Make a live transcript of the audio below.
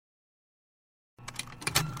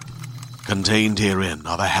Contained herein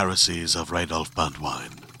are the heresies of Radolf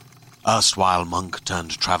Burntwine, erstwhile monk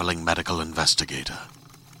turned traveling medical investigator.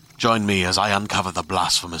 Join me as I uncover the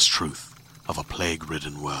blasphemous truth of a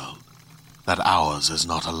plague-ridden world, that ours is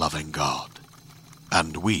not a loving God,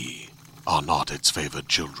 and we are not its favored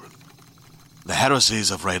children. The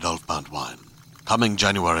heresies of Radolf Burntwine, coming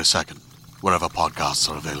January 2nd, wherever podcasts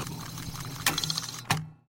are available.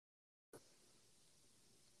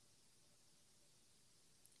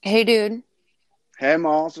 Hey, dude. Hey,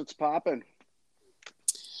 Malls, what's poppin'?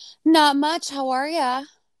 Not much. How are ya?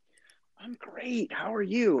 I'm great. How are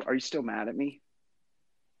you? Are you still mad at me?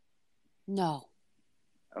 No.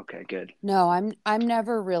 Okay, good. No, I'm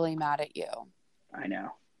never really mad at you. I know.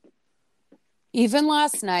 Even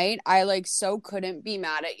last night, I so couldn't be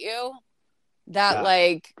mad at you that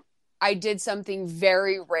Yeah. I did something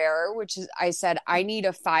very rare, which is I said I need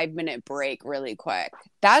a 5-minute break really quick.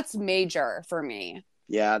 That's major for me.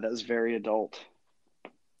 Yeah, that was very adult.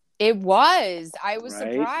 It was. I was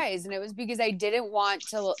Right? surprised, and it was because I didn't want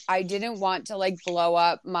to blow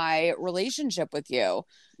up my relationship with you.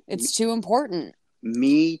 It's too important.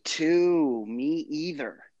 Me too. Me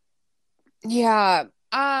either. Yeah.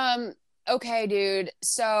 Okay, dude.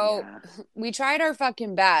 So we tried our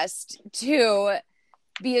fucking best to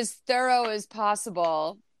be as thorough as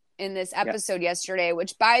possible in this episode yesterday,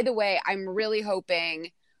 which, by the way, I'm really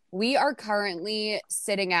hoping we are currently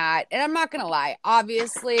sitting at, and I'm not going to lie,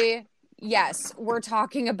 obviously, yes, we're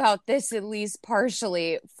talking about this at least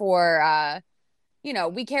partially for,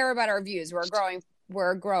 we care about our views. We're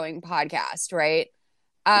a growing podcast, right?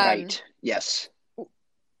 Right. Yes.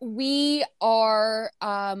 We are,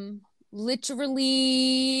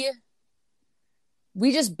 literally,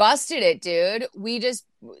 we just busted it, dude.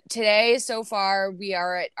 Today so far, we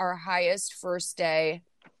are at our highest first day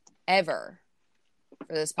ever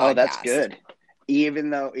for this podcast. Oh, that's good. Even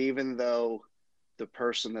though the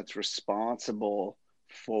person that's responsible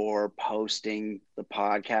for posting the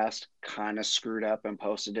podcast kind of screwed up and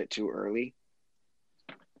posted it too early.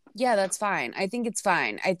 Yeah, that's fine. I think it's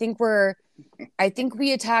fine. I think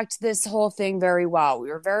we attacked this whole thing very well. We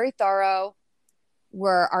were very thorough.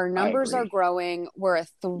 Our numbers are growing. We're a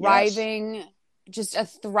thriving, just a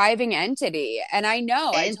thriving entity. And I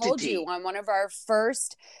know I told you on one of our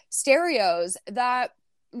first stereos that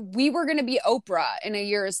we were going to be Oprah in a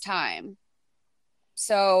year's time.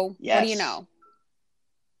 So what do you know?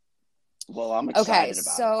 Well, I'm excited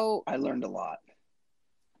about it. I learned a lot.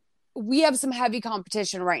 We have some heavy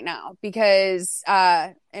competition right now because,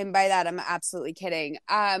 and by that, I'm absolutely kidding.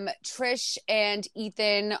 Trish and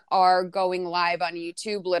Ethan are going live on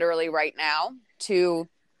YouTube literally right now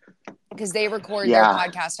because they record their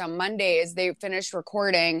podcast on Mondays. They finished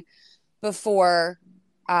recording before,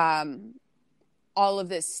 all of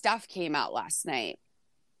this stuff came out last night,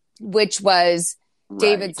 which was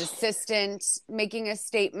David's assistant making a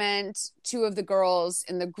statement, two of the girls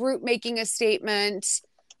in the group making a statement.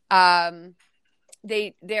 They're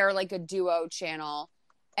like a duo channel.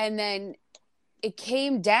 And then it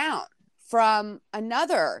came down from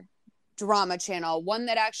another drama channel, one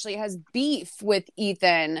that actually has beef with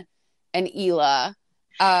Ethan and Hila.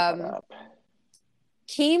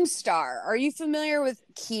 Keemstar. Are you familiar with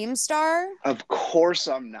Keemstar? Of course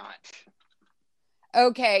I'm not.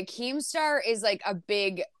 Okay, Keemstar is like a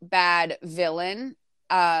big bad villain.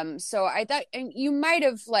 So I thought, and you might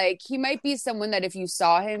have he might be someone that if you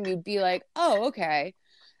saw him, you'd be like, oh, okay.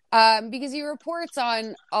 Because he reports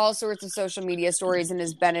on all sorts of social media stories and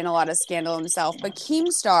has been in a lot of scandal himself. But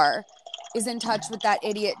Keemstar is in touch with that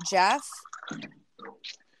idiot Jeff.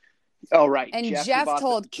 Oh, right. And Jeff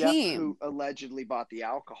told Keem, who allegedly bought the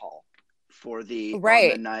alcohol for the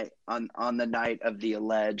on the night of the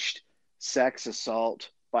alleged sex assault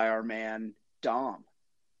by our man Dom.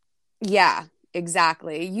 Yeah.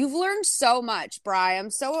 Exactly. You've learned so much, Bri. I'm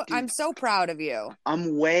so proud of you.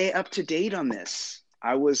 I'm way up to date on this.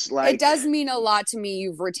 I was like, it does mean a lot to me.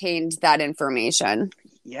 You've retained that information.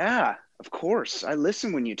 Yeah, of course. I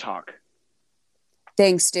listen when you talk.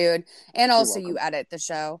 Thanks, dude. And also you edit the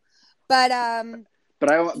show. But I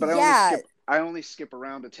only skip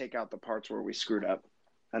around to take out the parts where we screwed up.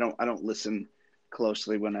 I don't listen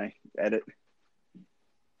closely when I edit.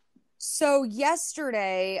 So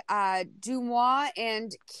yesterday, Dumois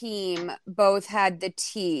and Keem both had the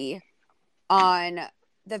tea on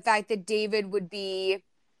the fact that David would be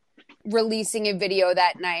releasing a video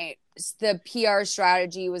that night. The PR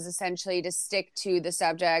strategy was essentially to stick to the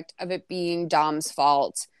subject of it being Dom's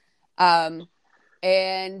fault.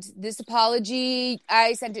 And this apology,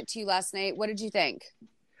 I sent it to you last night. What did you think?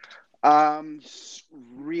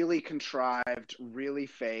 Really contrived, really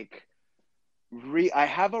fake. I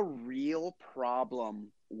have a real problem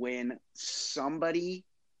when somebody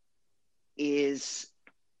is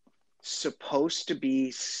supposed to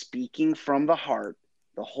be speaking from the heart.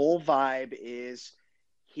 The whole vibe is,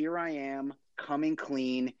 here I am coming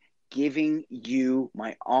clean, giving you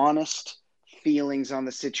my honest feelings on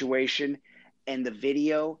the situation, and the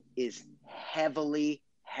video is heavily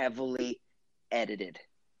edited.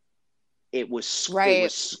 It was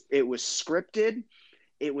scripted,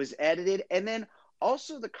 it was edited, and then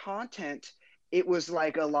also the content, it was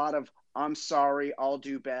like a lot of I'm sorry, I'll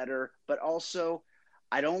do better, but also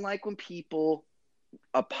I don't like when people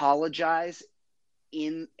apologize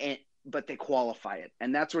but they qualify it.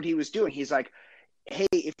 And that's what he was doing. He's like, hey,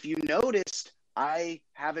 if you noticed, I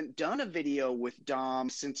haven't done a video with Dom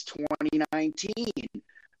since 2019.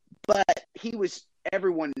 But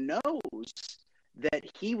everyone knows that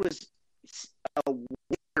he was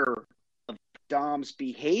aware of Dom's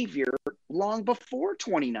behavior long before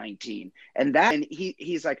 2019. And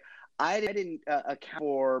he's like, I didn't account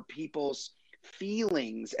for people's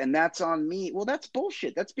feelings, and that's on me. Well, that's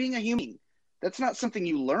bullshit. That's being a human. That's not something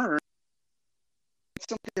you learn. It's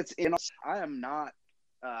something that's in us. I am not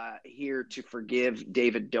here to forgive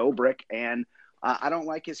David Dobrik, and I don't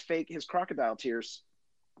like his crocodile tears.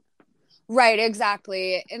 Right,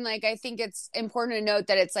 exactly. And like, I think it's important to note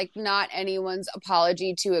that it's like not anyone's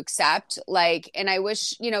apology to accept. Like, and I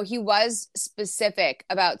wish, he was specific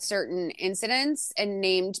about certain incidents and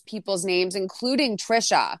named people's names, including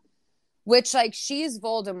Trisha, which like she's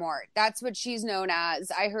Voldemort. That's what she's known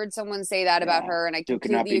as. I heard someone say that about her, and I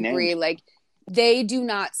completely agree. Named. Like, they do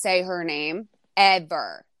not say her name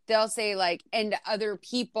ever. They'll say like, and other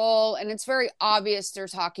people, and it's very obvious they're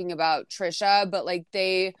talking about Trisha, but like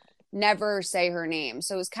they never say her name.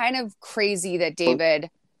 So it was kind of crazy that David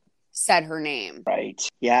said her name. Right.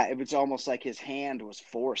 Yeah, it was almost like his hand was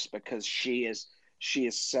forced, because she is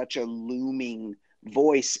such a looming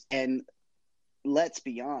voice. And let's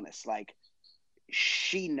be honest, like,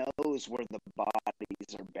 she knows where the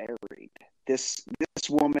bodies are buried. This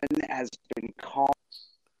woman has been called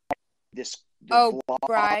this.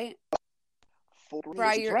 Bri,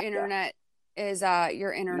 your internet is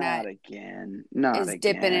your internet not is again.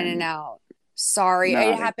 Dipping in and out. Sorry,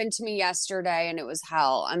 it happened to me yesterday, and it was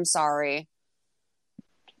hell. I'm sorry.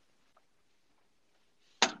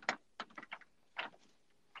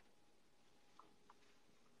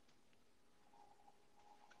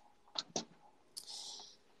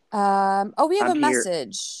 We have a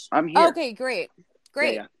message. I'm here. Okay, great.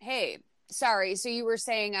 Yeah. Hey, sorry. So you were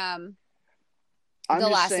saying the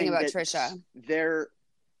last thing about Trisha.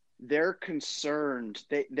 They're concerned.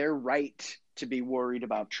 They're right to be worried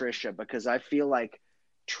about Trisha, because I feel like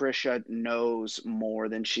Trisha knows more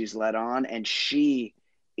than she's let on, and she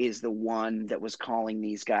is the one that was calling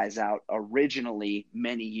these guys out originally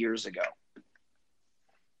many years ago.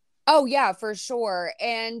 Oh yeah, for sure.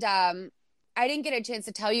 And I didn't get a chance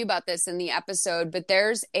to tell you about this in the episode, but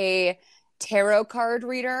there's a tarot card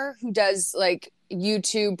reader who does like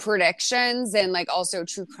YouTube predictions and like also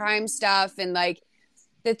true crime stuff. And like,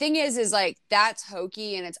 the thing is like, that's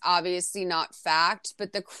hokey and it's obviously not fact.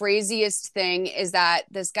 But the craziest thing is that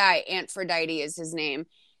this guy, Aphrodite is his name.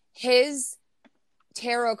 His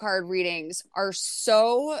tarot card readings are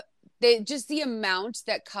just the amount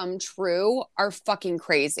that come true are fucking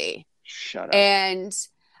crazy. Shut up. And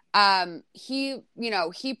he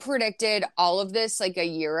predicted all of this like a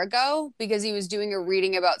year ago because he was doing a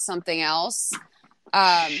reading about something else.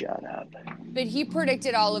 Shut up. But he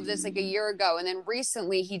predicted all of this like a year ago, and then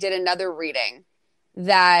recently he did another reading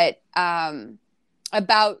that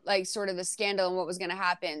about like sort of the scandal and what was going to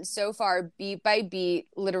happen. So far, beat by beat,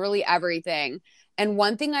 literally everything. And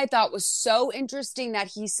one thing I thought was so interesting that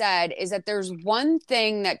he said is that there's one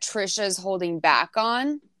thing that Trisha's holding back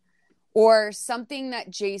on, or something that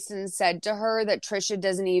Jason said to her that Trisha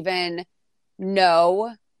doesn't even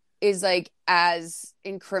know is like as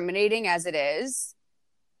incriminating as it is.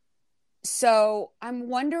 So I'm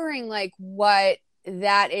wondering like what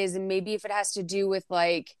that is, and maybe if it has to do with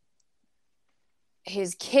like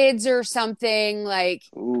his kids or something, like,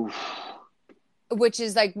 oof. Which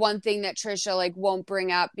is like one thing that Trisha like won't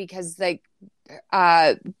bring up because like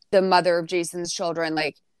the mother of Jason's children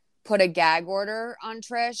like put a gag order on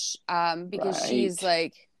Trish because right. she's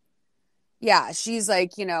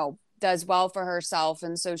like, does well for herself.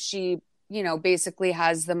 And so she, basically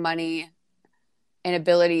has the money and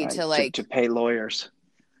ability to like to pay lawyers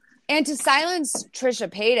and to silence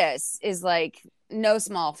Trisha Paytas is like no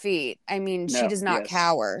small feat. I mean, she does not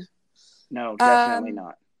cower. No, definitely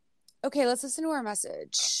not. Okay, let's listen to our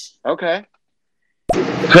message. Okay.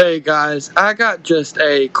 Hey guys, I got just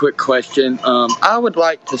a quick question. I would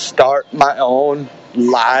like to start my own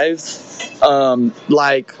lives.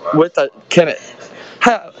 Like with a can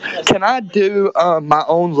I do my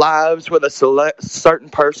own lives with a certain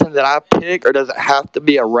person that I pick, or does it have to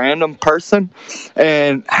be a random person?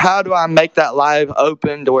 And how do I make that live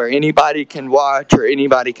open to where anybody can watch or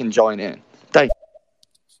anybody can join in? Thank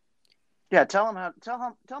you. Yeah, tell them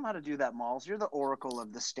how to do that, Malls. You're the oracle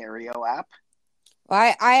of the stereo app.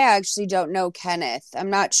 I actually don't know Kenneth. I'm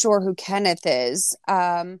not sure who Kenneth is.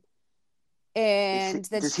 And that's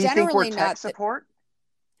does he think we're generally tech not support?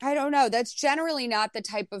 I don't know. That's generally not the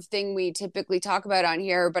type of thing we typically talk about on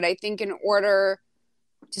here. But I think in order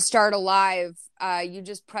to start a live, you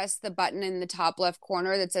just press the button in the top left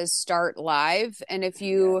corner that says Start Live. And if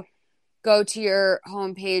you go to your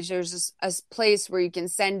homepage, there's a place where you can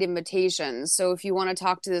send invitations. So if you want to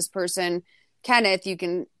talk to this person, Kenneth, you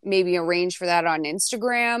can maybe arrange for that on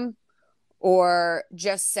Instagram or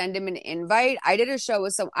just send him an invite. I did a show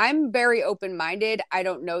with I'm very open-minded. I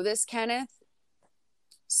don't know this Kenneth,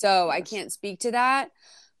 so I can't speak to that,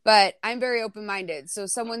 but I'm very open-minded. So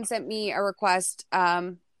someone sent me a request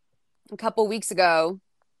a couple weeks ago,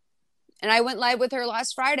 and I went live with her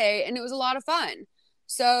last Friday, and it was a lot of fun.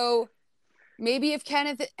 So maybe if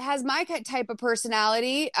Kenneth has my type of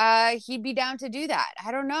personality, he'd be down to do that.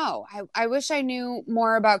 I don't know. I wish I knew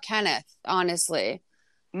more about Kenneth, honestly.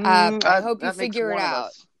 I hope you figure it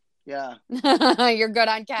out. Yeah. You're good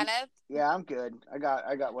on Kenneth? Yeah, I'm good. I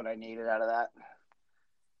got what I needed out of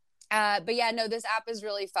that. But yeah, no, this app is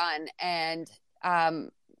really fun. And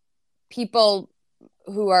people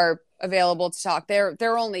who are available to talk,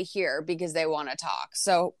 they're only here because they want to talk.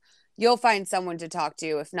 So you'll find someone to talk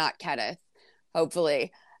to, if not Kenneth.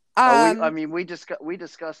 Hopefully. We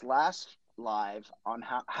discussed last live on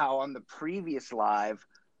how on the previous live,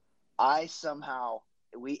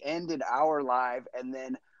 we ended our live and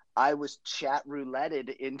then I was chat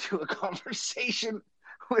rouletted into a conversation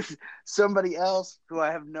with somebody else who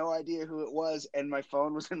I have no idea who it was, and my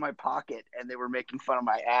phone was in my pocket and they were making fun of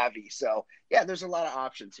my Avi. So yeah, there's a lot of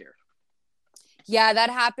options here. Yeah, that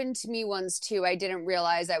happened to me once too. I didn't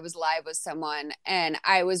realize I was live with someone and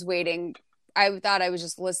I was waiting. I thought I was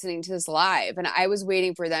just listening to this live and I was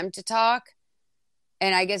waiting for them to talk.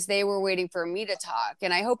 And I guess they were waiting for me to talk.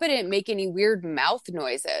 And I hope I didn't make any weird mouth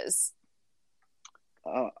noises.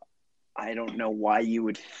 I don't know why you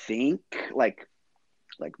would think like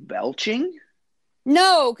belching.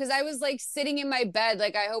 No, because I was like sitting in my bed.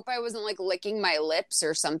 Like, I hope I wasn't like licking my lips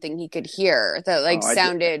or something he could hear that like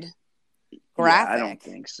sounded graphic. Yeah, I don't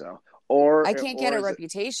think so. Or I can't get a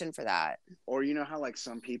reputation for that. Or you know how like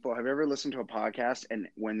some people, have you ever listened to a podcast and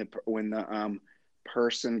when the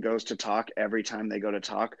person goes to talk, every time they go to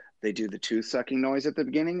talk, they do the tooth sucking noise at the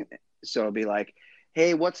beginning? So it'll be like,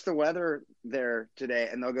 hey, what's the weather there today?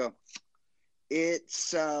 And they'll go,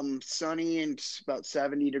 it's sunny and about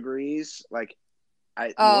 70 degrees. Like,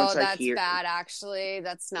 that's bad, actually.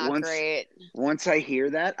 That's not great. Once I hear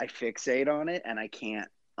that, I fixate on it and I can't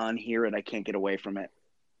unhear it. I can't get away from it.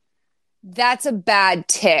 That's a bad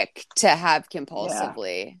tick to have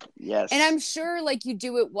compulsively. Yeah. Yes. And I'm sure like you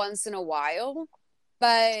do it once in a while,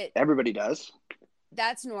 but everybody does.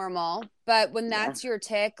 That's normal. But when that's your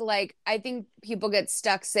tick, like I think people get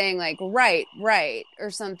stuck saying like right,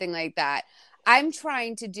 or something like that. I'm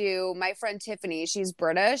trying to do, my friend Tiffany, she's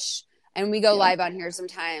British, and we go live on here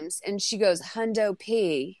sometimes, and she goes Hundo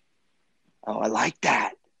P. Oh, I like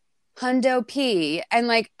that. Hundo P. And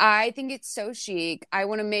like I think it's so chic. I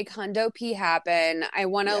want to make Hundo P happen. I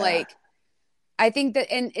want to I think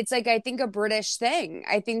that, and it's like I think a British thing.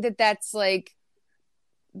 I think that that's like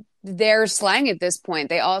their slang at this point.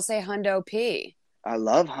 They all say Hundo P. I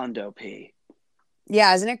love Hundo P.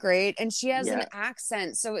 Yeah, isn't it great? And she has an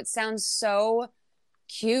accent, so it sounds so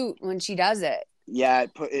cute when she does it. Yeah,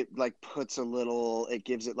 it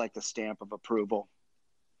gives it like the stamp of approval.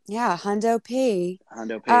 Yeah, Hundo P.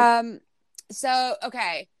 Hundo P. So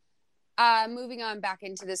okay. Moving on back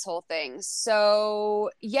into this whole thing. So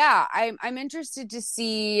yeah, I'm interested to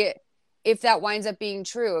see if that winds up being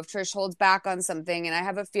true, if Trish holds back on something. And I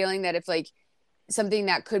have a feeling that if like something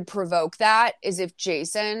that could provoke that is if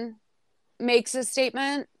Jason makes a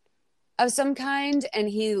statement of some kind and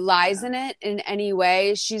he lies in it in any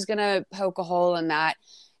way, she's going to poke a hole in that.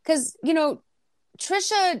 Because, you know,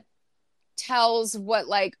 Trisha tells what,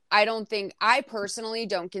 like, I personally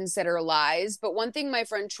don't consider lies. But one thing my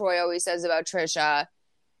friend Troy always says about Trisha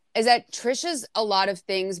is that Trisha's a lot of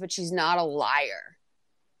things, but she's not a liar.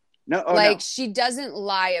 No, she doesn't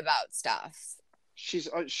lie about stuff. She's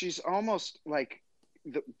almost like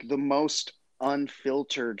the most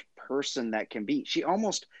unfiltered person that can be. She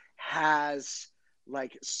almost has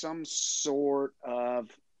like some sort of,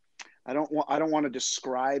 I don't want to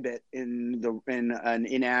describe it in an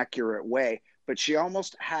inaccurate way, but she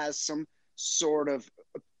almost has some sort of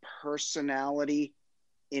personality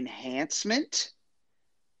enhancement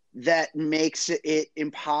that makes it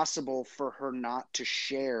impossible for her not to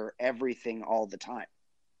share everything all the time.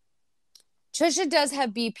 Trisha does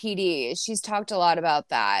have BPD. She's talked a lot about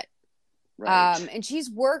that. Right. And she's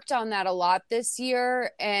worked on that a lot this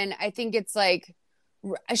year. And I think it's like,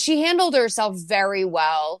 she handled herself very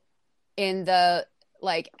well in the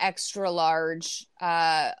like extra large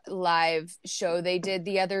live show they did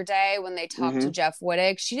the other day when they talked to Jeff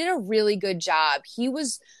Wittek. She did a really good job. He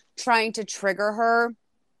was trying to trigger her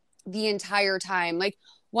the entire time. Like,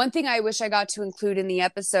 one thing I wish I got to include in the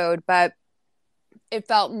episode, but it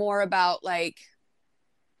felt more about like,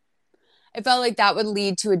 it felt like that would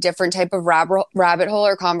lead to a different type of rabbit hole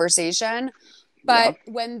or conversation. But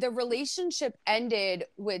when the relationship ended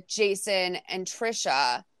with Jason and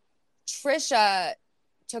Trisha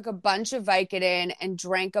took a bunch of Vicodin and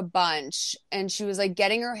drank a bunch. And she was like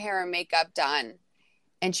getting her hair and makeup done.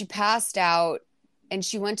 And she passed out and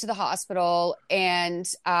she went to the hospital. And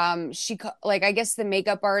she, like, I guess the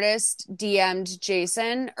makeup artist DM'd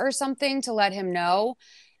Jason or something to let him know.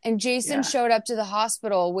 And Jason showed up to the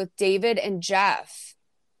hospital with David and Jeff.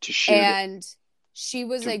 To shoot and she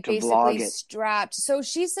was like basically strapped. So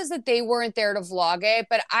she says that they weren't there to vlog it,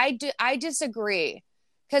 but I disagree.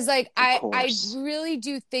 Because like I really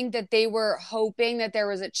do think that they were hoping that there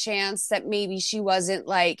was a chance that maybe she wasn't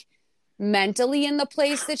like mentally in the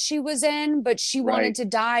place that she was in, but she wanted to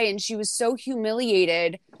die, and she was so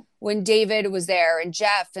humiliated when David was there and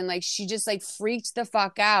Jeff, and like she just like freaked the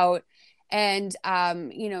fuck out. And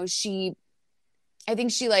you know, I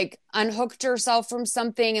think she like unhooked herself from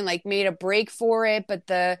something and like made a break for it, but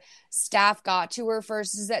the staff got to her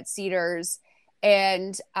first. This is at Cedars.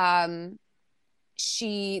 And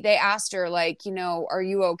they asked her like, you know, are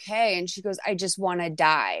you okay? And she goes, I just want to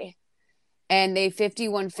die. And they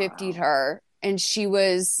 5150'd her, and she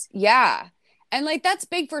was, and like, that's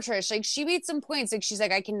big for Trish. Like, she made some points. Like, she's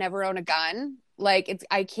like, I can never own a gun. Like,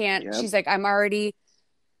 I can't, she's like, I'm already,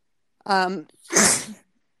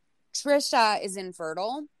 Trisha is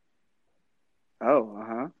infertile.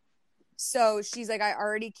 So she's like, I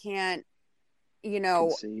already can't, you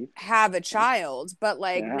know, have a child, but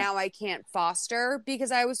like now I can't foster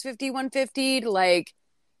because I was 5150'd. Like,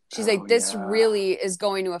 she's like, this really is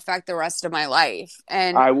going to affect the rest of my life.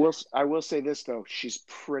 And I will say this though, she's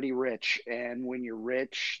pretty rich, and when you're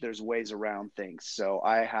rich, there's ways around things. So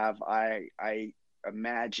I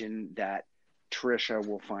imagine that Trisha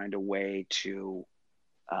will find a way to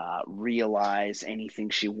realize anything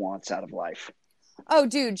she wants out of life. Oh,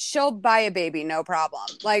 dude, she'll buy a baby, no problem.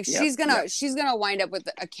 Like, she's gonna wind up with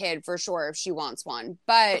a kid for sure if she wants one.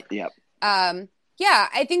 But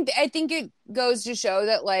I think it goes to show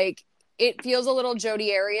that like it feels a little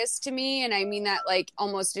Jodi Arias to me, and I mean that like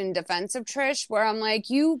almost in defense of Trish, where I'm like,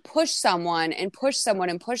 you push someone and push someone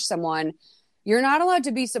and push someone, you're not allowed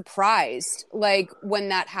to be surprised like when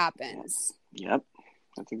that happens. Yep,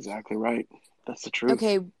 that's exactly right. That's the truth.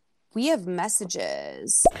 Okay, we have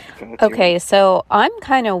messages. Okay, so I'm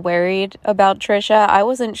kind of worried about Trisha. I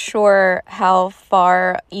wasn't sure how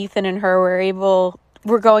far Ethan and her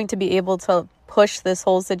were going to be able to push this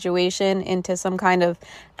whole situation into some kind of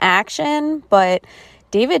action, but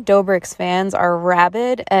David Dobrik's fans are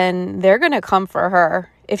rabid, and they're going to come for her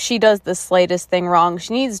if she does the slightest thing wrong.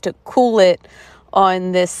 She needs to cool it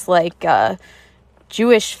on this like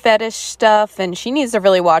Jewish fetish stuff, and she needs to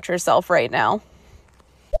really watch herself right now.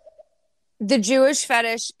 The Jewish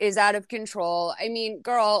fetish is out of control. I mean,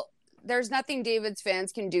 girl, there's nothing David's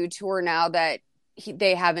fans can do to her now that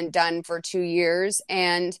they haven't done for 2 years.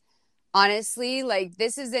 And honestly, like,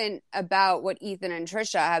 this isn't about what Ethan and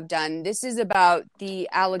Trisha have done. This is about the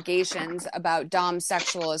allegations about Dom's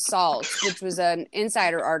sexual assault, which was an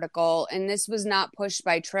insider article. And this was not pushed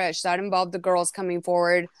by Trish. That involved the girls coming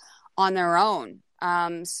forward on their own.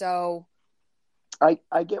 So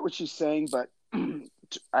I get what she's saying, but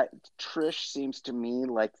Trish seems to me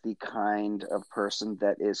like the kind of person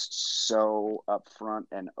that is so upfront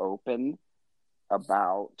and open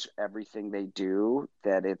about everything they do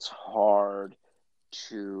that it's hard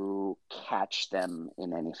to catch them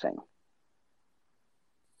in anything.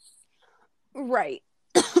 Right.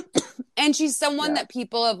 And she's someone that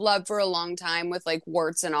people have loved for a long time with like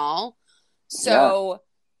warts and all. So,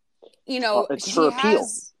 you know, it's her appeal.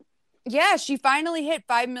 Yeah, she finally hit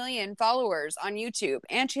 5 million followers on YouTube,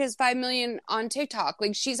 and she has 5 million on TikTok.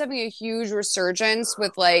 Like, she's having a huge resurgence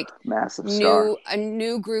with like Massive star. a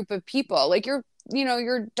new group of people. Like, your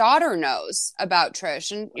daughter knows about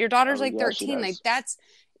Trish, and your daughter's like Yeah, she 13. does. Like, that's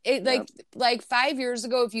it. Yep. Like 5 years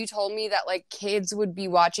ago, if you told me that like kids would be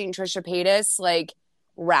watching Trisha Paytas like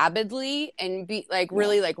rabidly and be like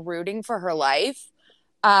really like rooting for her life,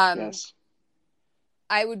 Yes.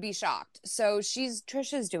 I would be shocked. So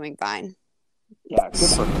Trisha's doing fine. Yeah, good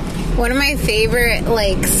for her. One of my favorite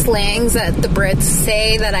like slangs that the Brits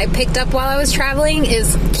say that I picked up while I was traveling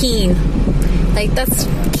is keen. Like, that's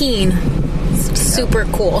keen. It's super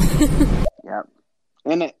cool. Yeah.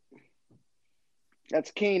 In it.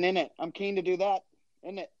 That's keen, in it. I'm keen to do that.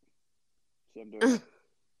 In it. See, I'm doing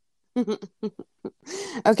it.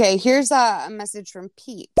 Okay, here's a message from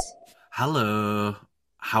Pete. Hello,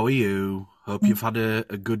 how are you? Hope you've had a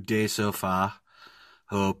good day so far.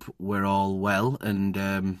 Hope we're all well,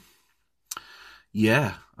 and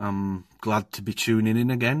yeah, I'm glad to be tuning in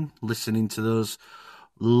again, listening to those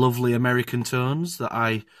lovely American tones that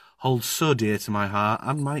I hold so dear to my heart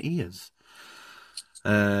and my ears.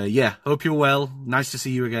 Yeah, hope you're well. Nice to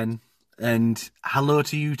see you again, and hello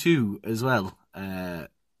to you too as well.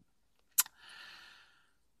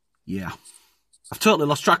 Yeah. I've totally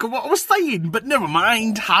lost track of what I was saying, but never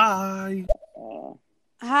mind. Hi.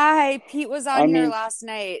 Hi, Pete was on here last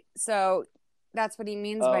night, so that's what he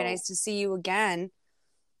means by nice to see you again.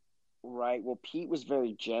 Right. Well, Pete was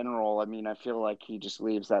very general. I mean, I feel like he just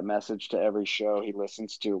leaves that message to every show he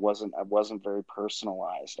listens to. It wasn't very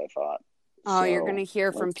personalized, I thought. Oh, so, you're going to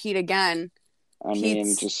hear from Pete again.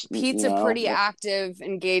 Pete's a pretty active,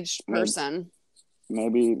 engaged person.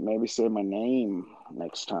 Maybe say my name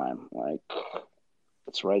next time. Like,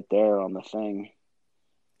 it's right there on the thing.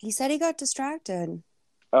 He said he got distracted.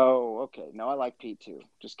 Oh, okay. No, I like Pete too.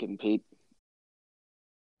 Just kidding, Pete.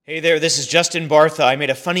 Hey there, this is Justin Bartha. I made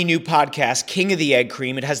a funny new podcast, King of the Egg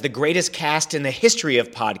Cream. It has the greatest cast in the history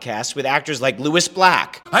of podcasts with actors like Louis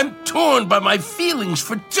Black. I'm torn by my feelings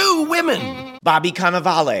for two women. Bobby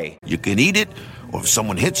Cannavale. You can eat it, or if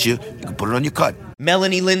someone hits you, you can put it on your cut.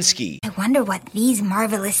 Melanie Linsky. I wonder what these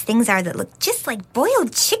marvelous things are that look just like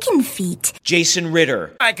boiled chicken feet. Jason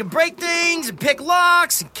Ritter. I can break things and pick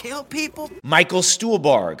locks and kill people. Michael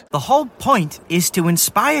Stuhlbarg. The whole point is to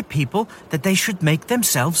inspire people that they should make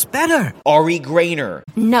themselves better. Ari Grainer.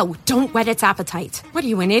 No, don't whet its appetite. What are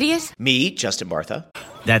you, an idiot? Me, Justin Bartha.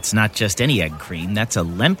 That's not just any egg cream, that's a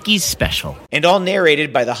Lemke's special. And all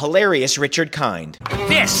narrated by the hilarious Richard Kind.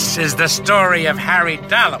 This is the story of Harry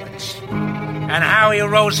Dalowitz and how he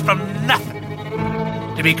rose from nothing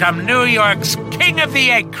to become New York's King of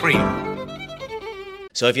the Egg Cream.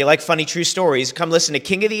 So if you like funny true stories, come listen to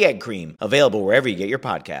King of the Egg Cream, available wherever you get your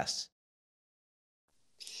podcasts.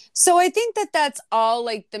 So I think that's all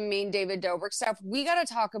like the main David Dobrik stuff. We got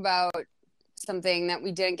to talk about something that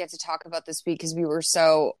we didn't get to talk about this week because we were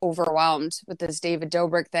so overwhelmed with this David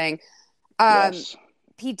Dobrik thing. Yes.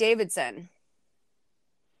 Pete Davidson.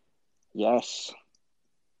 Yes.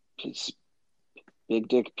 Big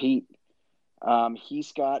Dick Pete.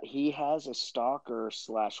 He has a stalker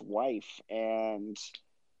 / wife, and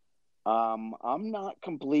I'm not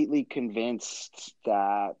completely convinced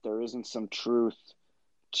that there isn't some truth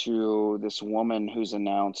to this woman who's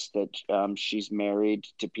announced that she's married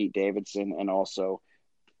to Pete Davidson and also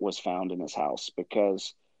was found in his house,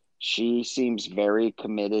 because she seems very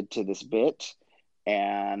committed to this bit,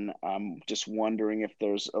 and I'm just wondering if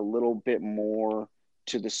there's a little bit more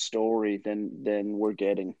to the story than we're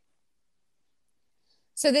getting.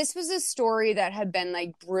 So this was a story that had been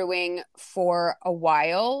like brewing for a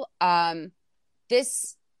while. I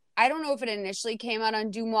don't know if it initially came out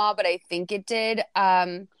on DeuxMoi, but I think it did.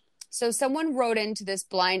 So someone wrote into this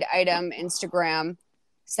blind item Instagram,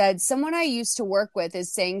 said, someone I used to work with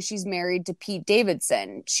is saying she's married to Pete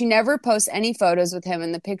Davidson. She never posts any photos with him,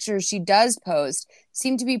 and the pictures she does post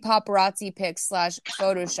seem to be paparazzi pics /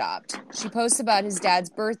 photoshopped. She posts about his dad's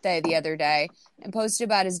birthday the other day and posted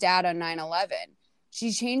about his dad on 9/11.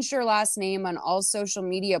 She changed her last name on all social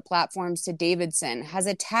media platforms to Davidson, has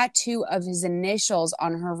a tattoo of his initials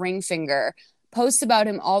on her ring finger, posts about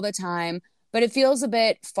him all the time, but it feels a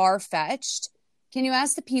bit far-fetched. Can you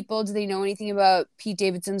ask the people, do they know anything about Pete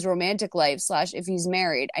Davidson's romantic life / if he's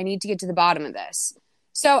married? I need to get to the bottom of this.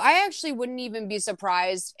 So I actually wouldn't even be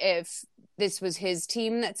surprised if this was his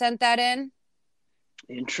team that sent that in.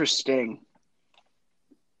 Interesting.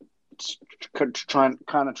 It's trying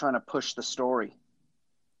to push the story.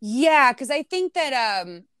 Yeah, because I think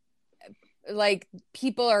that like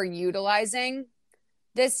people are utilizing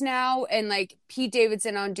this now and like Pete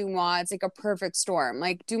Davidson on Deuxmoi, it's like a perfect storm.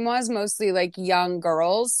 Like Deuxmoi is mostly like young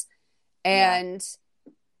girls, and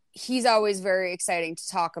he's always very exciting to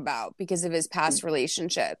talk about because of his past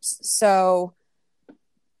relationships. So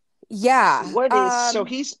yeah. So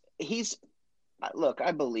he's look,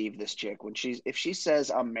 I believe this chick when if she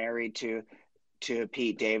says I'm married to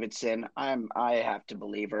Pete Davidson, I have to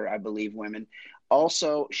believe her. I believe women.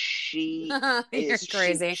 Also, she You're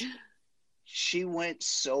crazy. She went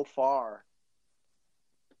so far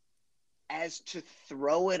as to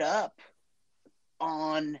throw it up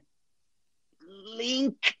on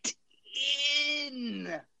LinkedIn.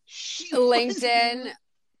 LinkedIn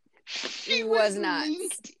she was nuts.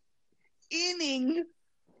 LinkedIning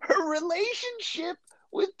her relationship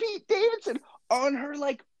with Pete Davidson on her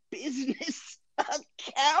like business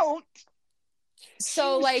account.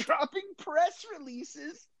 So like dropping press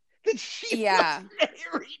releases that she was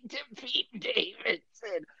married to Pete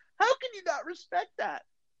Davidson. How can you not respect that?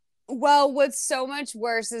 Well, what's so much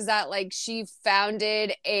worse is that like she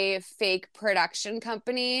founded a fake production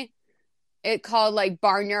company. It called like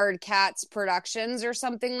Barnyard Cats Productions or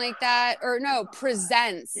something like that. Or no,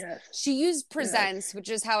 Presents. Yes. She used Presents, which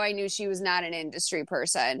is how I knew she was not an industry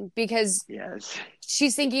person, because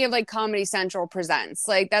she's thinking of like Comedy Central Presents.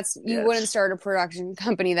 Like you wouldn't start a production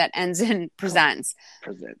company that ends in Presents.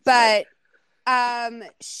 But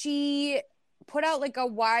she put out like a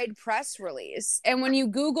wide press release. And when you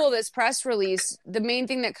Google this press release, the main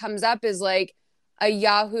thing that comes up is like a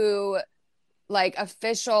Yahoo like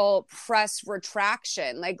official press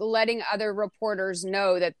retraction, like letting other reporters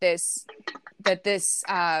know that this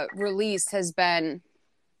release has been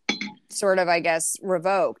sort of, I guess,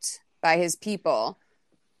 revoked by his people.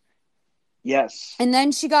 Yes. And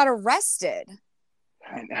then she got arrested.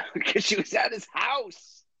 I know, because she was at his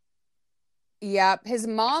house. Yep. His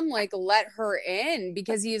mom like let her in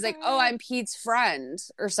because he was like, oh, I'm Pete's friend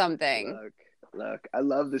or something. Look, I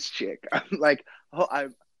love this chick. I'm like,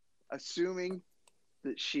 I'm assuming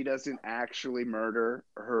that she doesn't actually murder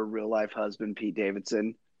her real life husband, Pete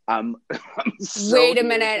Davidson. I'm so Wait a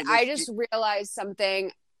minute. I just realized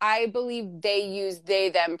something. I believe they use they,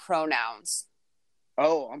 them pronouns.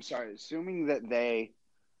 Oh, I'm sorry. Assuming that they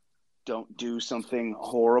don't do something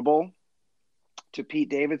horrible to Pete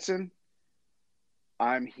Davidson,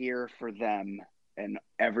 I'm here for them and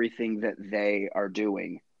everything that they are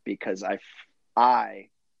doing because I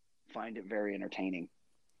find it very entertaining.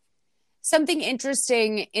 Something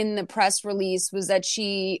interesting in the press release was that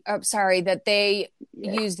that they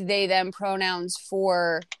used they, them pronouns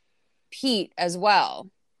for Pete as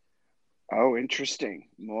well. Oh, interesting.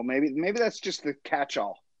 Well, maybe that's just the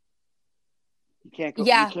catch-all. You can't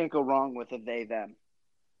go wrong with a they, them.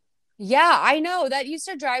 Yeah, I know. That used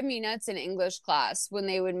to drive me nuts in English class when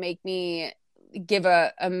they would make me give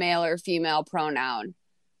a male or female pronoun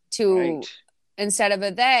to instead of a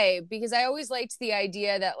they, because I always liked the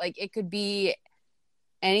idea that like it could be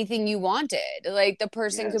anything you wanted. Like the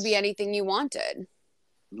person could be anything you wanted.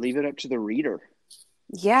 Leave it up to the reader.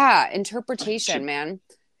 Yeah, interpretation, man.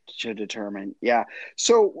 To determine. Yeah.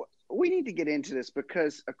 So we need to get into this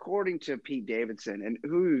because according to Pete Davidson, and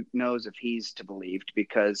who knows if he's to believed,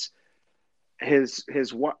 because his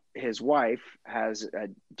wife has a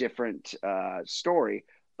different story,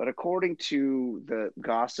 but according to the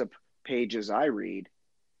gossip pages I read,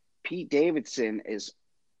 Pete Davidson is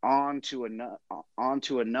on to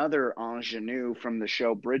another ingenue from the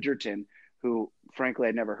show Bridgerton, who frankly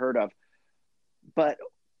I'd never heard of. But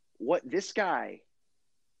what this guy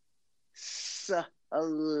slays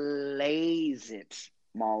it,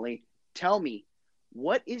 Molly. Tell me,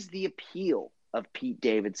 what is the appeal of Pete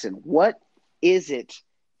Davidson? What is it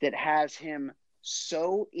that has him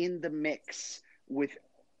so in the mix with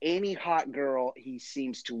any hot girl he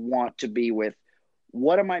seems to want to be with?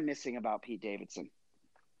 What am I missing about Pete Davidson?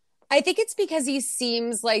 I think it's because he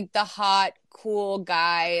seems like the hot, cool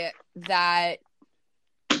guy that,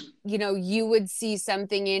 you know, you would see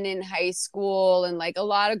something in high school, and like a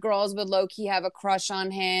lot of girls would low-key have a crush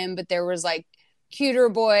on him, but there was like cuter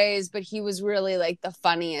boys, but he was really like the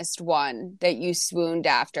funniest one that you swooned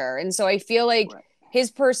after. And so I feel like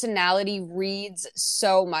his personality reads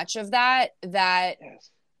so much of that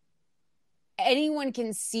anyone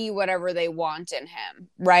can see whatever they want in him,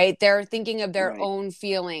 right? They're thinking of their own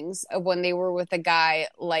feelings of when they were with a guy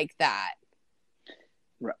like that.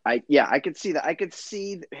 I could see that. I could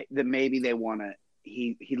see that maybe they want to.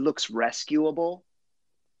 He looks rescuable.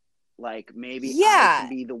 Like maybe I can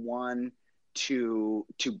be the one to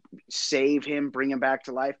save him, bring him back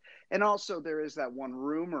to life. And also, there is that one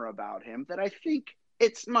rumor about him that I think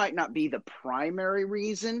it might not be the primary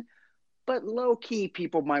reason, but low key,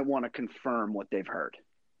 people might want to confirm what they've heard.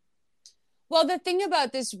 Well, the thing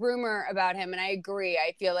about this rumor about him, and I agree,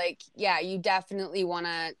 I feel like, yeah, you definitely want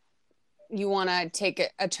to take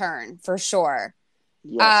a turn for sure.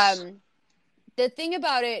 Yes. The thing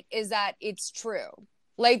about it is that it's true.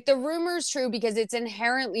 Like, the rumor's true because it's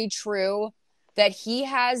inherently true that he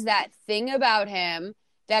has that thing about him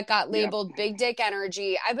that got labeled big dick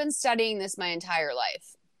energy. I've been studying this my entire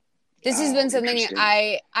life. This has been something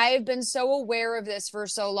I've been so aware of this for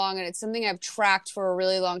so long, and it's something I've tracked for a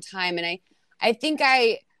really long time. And I think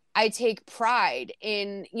I take pride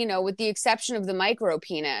in, with the exception of the micro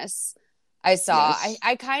penis I saw, yes.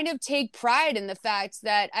 I kind of take pride in the fact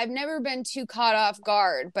that I've never been too caught off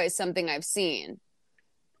guard by something I've seen.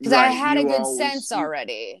 Because I had a good sense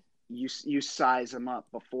already. You size them up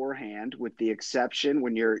beforehand, with the exception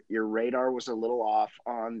when your radar was a little off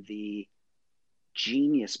on the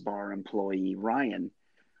Genius Bar employee, Ryan.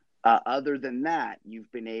 Other than that,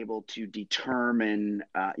 you've been able to determine,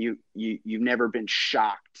 you've never been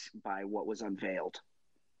shocked by what was unveiled.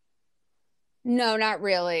 No, not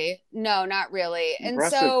really. And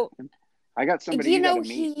impressive. So I got somebody you gotta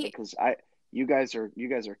meet because you guys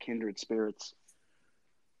are kindred spirits.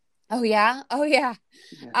 Oh yeah.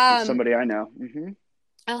 Somebody I know.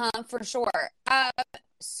 Mm-hmm. For sure.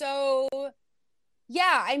 So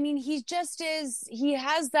yeah, I mean, he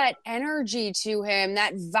has that energy to him,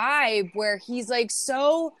 that vibe where he's like,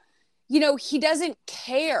 so, he doesn't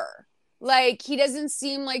care. Like, he doesn't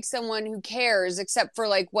seem like someone who cares, except for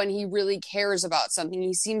like when he really cares about something.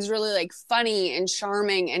 He seems really like funny and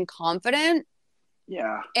charming and confident.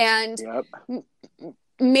 Yeah. And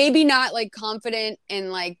maybe not like confident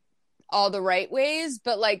in like all the right ways,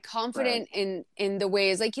 but like confident in the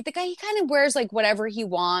ways, like the guy, he kind of wears like whatever he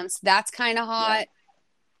wants. That's kind of hot.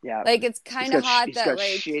 Yeah. Like, it's kind of hot that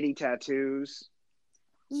like shitty tattoos.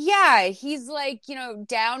 Yeah, he's like,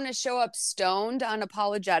 down to show up stoned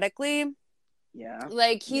unapologetically. Yeah.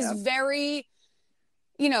 Like, he's very,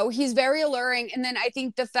 he's very alluring. And then I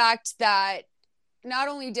think the fact that not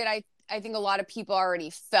only did I think a lot of people already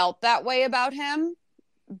felt that way about him,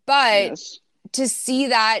 but to see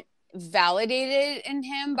that validated in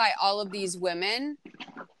him by all of these women,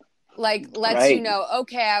 like, lets you know,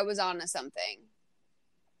 okay, I was onto something.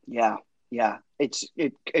 Yeah.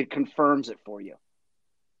 It confirms it for you.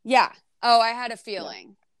 Yeah. Oh, I had a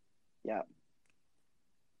feeling. Yeah.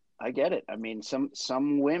 I get it. I mean,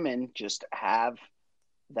 some women just have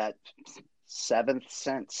that seventh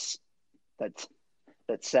sense, that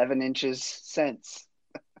 7 inches sense.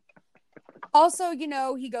 Also,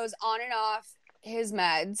 he goes on and off his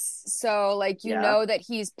meds. So like, know that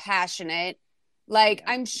he's passionate. Like,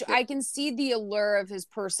 I'm sure I can see the allure of his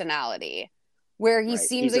personality, where he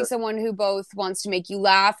seems like someone who both wants to make you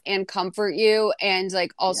laugh and comfort you, and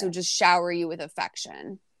like also just shower you with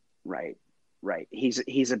affection. Right.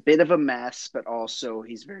 He's a bit of a mess, but also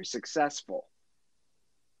he's very successful.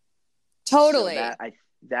 Totally. So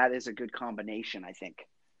that is a good combination, I think.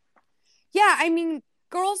 Yeah, I mean,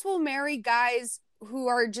 girls will marry guys who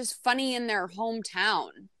are just funny in their hometown.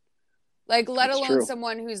 Like, let alone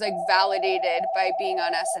someone who's like validated by being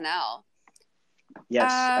on SNL.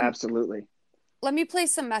 Yes, absolutely. Let me play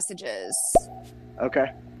some messages.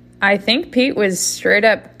 Okay. I think Pete was straight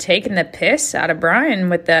up taking the piss out of Brian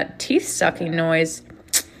with that teeth sucking noise.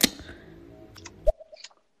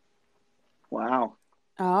 Wow.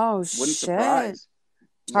 Oh, Wouldn't surprise.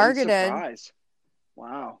 Targeted. Wouldn't surprise.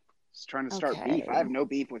 Wow. He's trying to start beef. I have no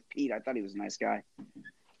beef with Pete. I thought he was a nice guy.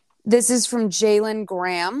 This is from Jalen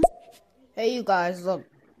Graham. Hey, you guys look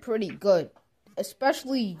pretty good.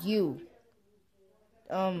 Especially you.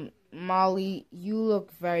 Molly, you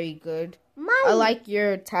look very good. Molly. I like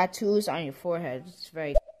your tattoos on your forehead. It's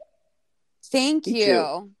very. Thank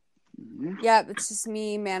you. Mm-hmm. Yeah, it's just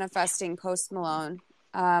me manifesting Post Malone.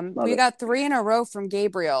 We got 3 in a row from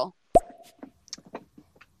Gabriel.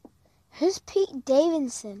 Who's Pete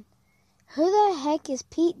Davidson? Who the heck is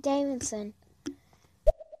Pete Davidson?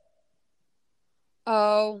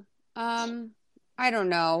 Oh, I don't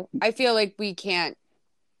know. I feel like we can't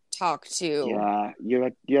talk to. Yeah, you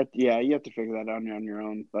have to figure that out on your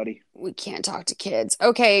own, buddy. We can't talk to kids.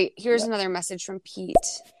 Okay, here's another message from Pete.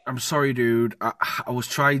 I'm sorry, dude. I was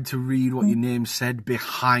trying to read what your name said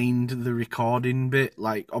behind the recording bit.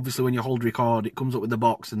 Like, obviously, when you hold record, it comes up with the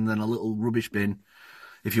box and then a little rubbish bin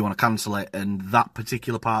if you want to cancel it. And that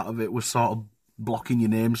particular part of it was sort of blocking your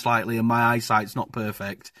name slightly, and my eyesight's not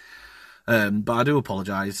perfect. But I do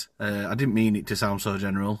apologise. I didn't mean it to sound so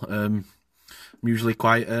general. I'm usually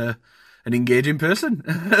quite an engaging person.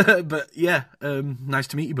 But yeah, nice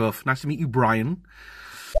to meet you both. Nice to meet you, Brian.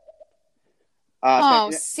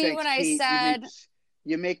 See what I Pete. said?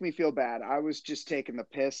 You make me feel bad. I was just taking the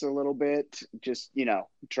piss a little bit, just,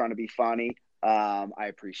 trying to be funny. I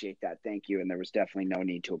appreciate that. Thank you. And there was definitely no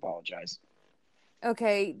need to apologize.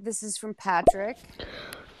 Okay, this is from Patrick.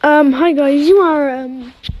 Hi guys, you are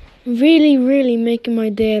really, really making my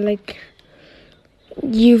day. Like,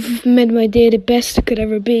 you've made my day the best it could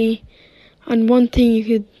ever be. And one thing you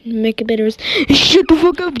could make it better is shut the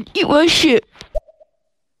fuck up, eat my shit.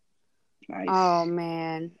 Nice. Oh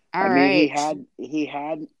man. All I right. mean, he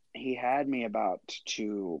had me about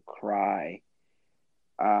to cry,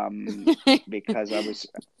 because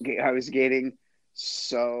I was getting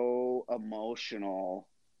so emotional.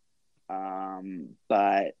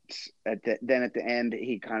 But at the end,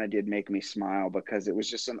 he kind of did make me smile because it was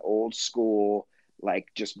just an old school, like,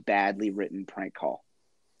 just badly written prank call.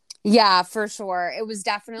 Yeah, for sure. It was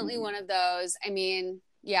definitely one of those. I mean,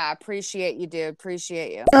 yeah, appreciate you, dude.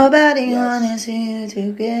 Appreciate you. Nobody wants you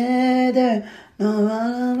together.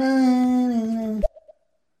 Nobody.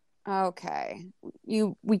 Okay.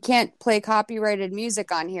 We can't play copyrighted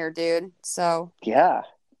music on here, dude. So yeah.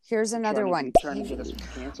 Here's another one. Trying to get us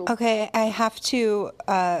canceled. Okay, I have to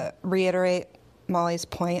reiterate Molly's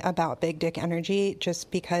point about big dick energy,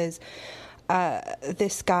 just because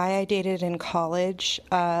this guy I dated in college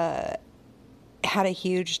had a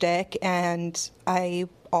huge dick, and I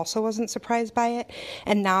also wasn't surprised by it.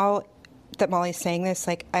 And now that Molly's saying this,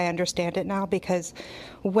 like, I understand it now, because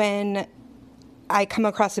when I come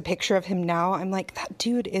across a picture of him now, I'm like, that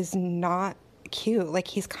dude is not cute. Like,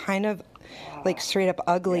 he's kind of like straight up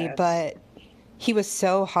ugly, yes. But he was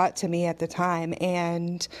so hot to me at the time.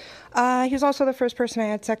 And he was also the first person I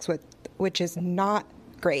had sex with, which is not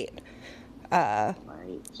great. Right.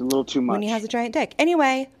 It's a little too much. When he has a giant dick.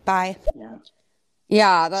 Anyway, bye.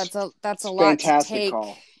 Yeah, that's a lot to take.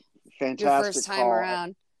 Call. Fantastic your first time call.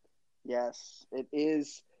 Around. Yes, it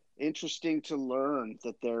is interesting to learn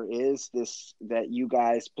that there is this, that you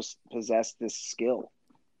guys possess this skill.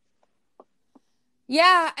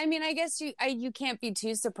 Yeah, I mean, I guess you can't be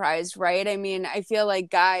too surprised, right? I mean, I feel like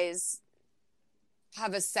guys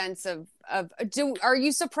have a sense of are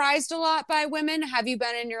you surprised a lot by women? Have you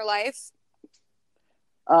been in your life?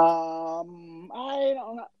 I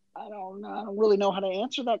don't really know how to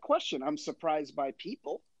answer that question. I'm surprised by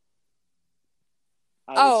people.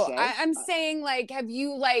 I'm saying, like, have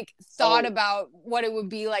you like thought about what it would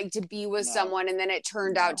be like to be with someone and then it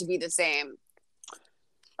turned out to be the same?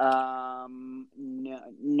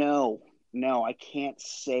 No, I can't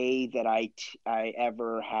say that I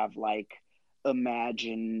ever have, like,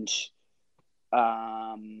 imagined,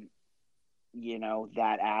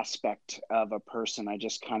 that aspect of a person. I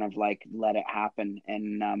just kind of, like, let it happen,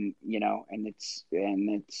 and and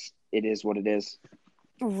it is what it is.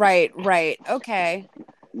 Right. Okay.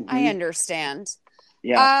 Mm-hmm. I understand.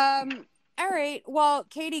 Yeah. All right. Well,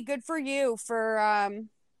 Katie, good for you for,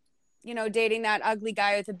 dating that ugly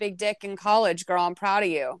guy with a big dick in college, girl. I'm proud of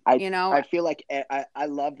you. I feel like I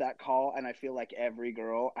love that call, and I feel like every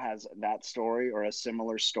girl has that story or a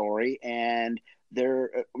similar story, and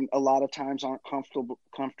they're a lot of times aren't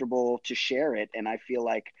comfortable to share it. And I feel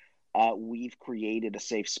like we've created a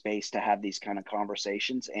safe space to have these kind of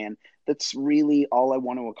conversations, and that's really all I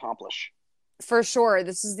want to accomplish. For sure.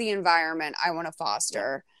 This is the environment I want to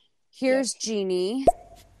foster. Here's Jeannie.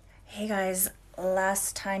 Hey guys.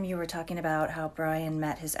 Last time you were talking about how Brian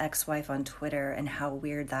met his ex-wife on Twitter and how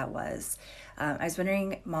weird that was. I was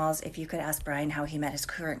wondering, Malls, if you could ask Brian how he met his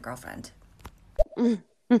current girlfriend.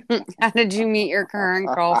 How did you meet your current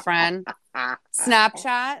girlfriend?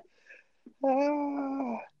 Snapchat?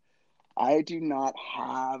 I do not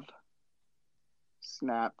have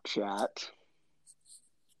Snapchat.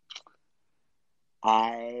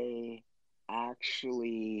 I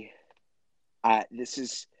actually,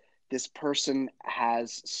 this person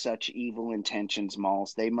has such evil intentions,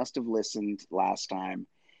 Malls. They must have listened last time,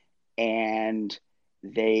 and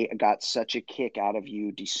they got such a kick out of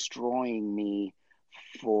you destroying me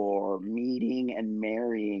for meeting and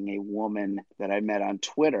marrying a woman that I met on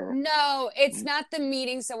Twitter. No, it's not the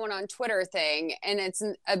meeting someone on Twitter thing, and it's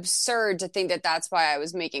absurd to think that that's why I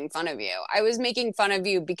was making fun of you. I was making fun of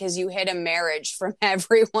you because you hid a marriage from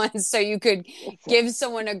everyone so you could give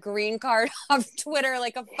someone a green card off Twitter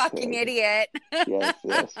like a fucking idiot. Yes.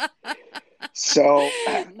 So,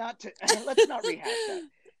 let's not rehash that.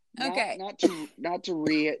 Okay.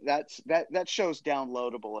 That show's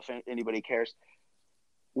downloadable if anybody cares.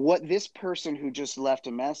 What this person who just left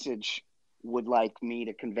a message would like me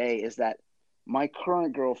to convey is that my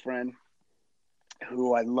current girlfriend,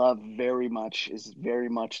 who I love very much, is very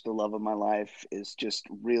much the love of my life, is just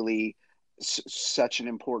really such an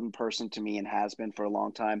important person to me and has been for a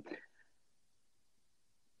long time,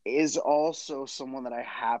 is also someone that I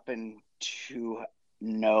happen to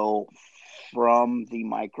know from the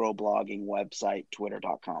microblogging website,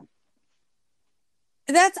 twitter.com.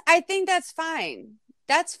 I think that's fine.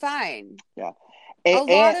 That's fine. Yeah. A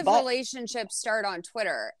lot of relationships start on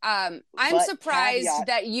Twitter. I'm surprised caveat,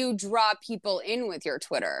 that you draw people in with your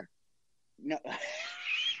Twitter. No.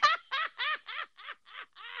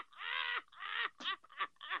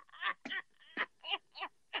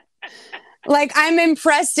 Like, I'm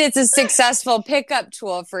impressed it's a successful pickup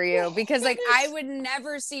tool for you, because like I would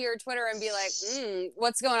never see your Twitter and be like,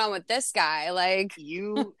 what's going on with this guy? Like,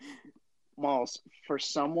 you, Malls, for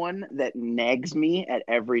someone that negs me at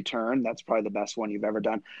every turn, that's probably the best one you've ever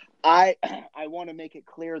done. I want to make it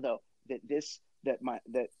clear though that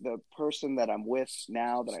the person that I'm with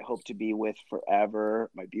now, that I hope to be with forever,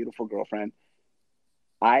 my beautiful girlfriend,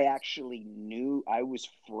 I actually knew, I was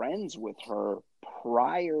friends with her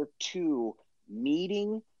prior to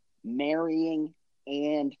meeting, marrying,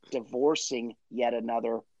 and divorcing yet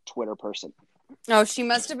another Twitter person. Oh, she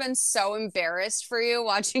must have been so embarrassed for you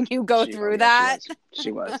watching you go through that.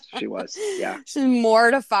 She was. Yeah. She's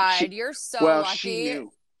mortified. You're so lucky.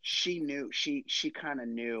 She knew. She kind of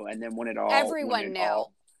knew. And then when it all... Everyone knew.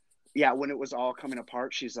 When it was all coming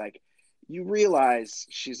apart, she's like, you realize,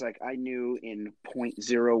 she's like, I knew in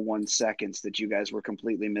 0.01 seconds that you guys were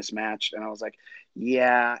completely mismatched. And I was like,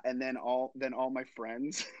 yeah. And then all my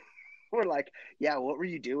friends were like, yeah, what were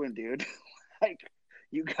you doing, dude? Like,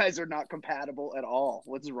 you guys are not compatible at all.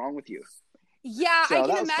 What's wrong with you? Yeah, So I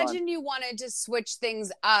can imagine fun. you wanted to switch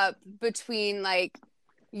things up between like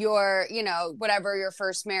your, whatever your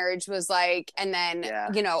first marriage was like, and then,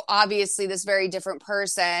 obviously this very different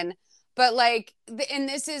person. But like, and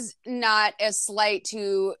this is not a slight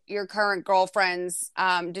to your current girlfriend's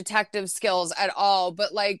detective skills at all,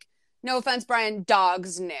 but like, no offense, Brian,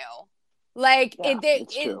 dogs knew. Like,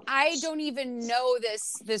 I don't even know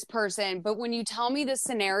this person, but when you tell me this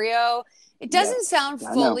scenario, it doesn't sound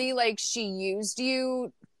fully like she used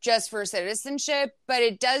you just for citizenship, but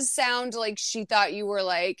it does sound like she thought you were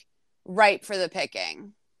like ripe for the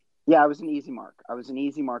picking. Yeah, I was an easy mark. I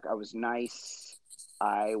was nice.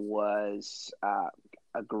 I was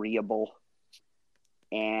agreeable,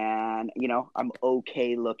 and I'm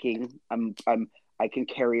okay looking. I can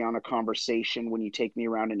carry on a conversation when you take me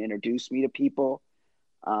around and introduce me to people.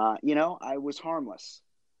 I was harmless.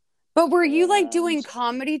 But were you like doing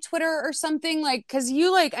comedy Twitter or something? Like, cause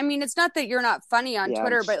you like, I mean, it's not that you're not funny on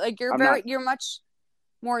Twitter, but like you're much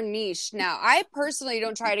more niche now. I personally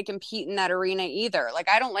don't try to compete in that arena either. Like,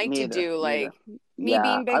 I don't like to do like me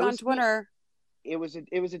being big on Twitter. It was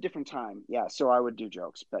a different time. Yeah. So I would do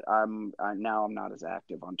jokes, but I'm not as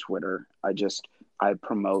active on Twitter. I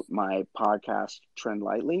promote my podcast Trend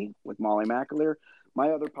Lightly with Molly McAleer,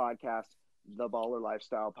 my other podcast, The Baller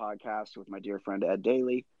Lifestyle Podcast with my dear friend Ed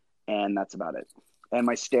Daly. And that's about it. And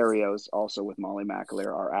my Stereos also with Molly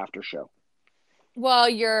McAleer, our after show. Well,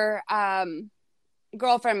 your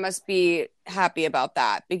girlfriend must be happy about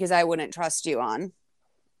that, because I wouldn't trust you on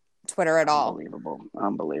Twitter at all.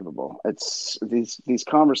 Unbelievable. It's these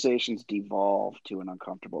conversations devolve to an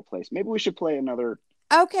uncomfortable place. Maybe we should play another.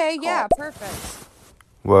 Okay, yeah, perfect.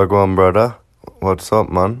 Wagwan, brother. What's up,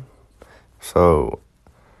 man? So,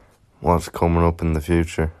 what's coming up in the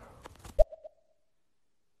future?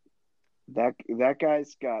 That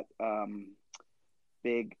guy's got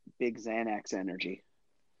big Xanax energy.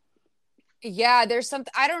 Yeah, there's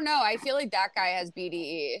something, I don't know. I feel like that guy has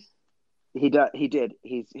BDE. He did.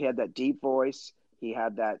 He had that deep voice. He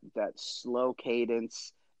had that slow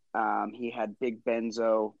cadence. He had big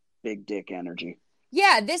benzo, big dick energy.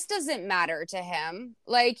 Yeah, this doesn't matter to him.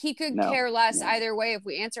 Like, he could care less either way if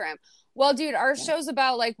we answer him. Well, dude, our show's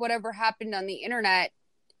about like whatever happened on the internet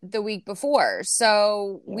the week before.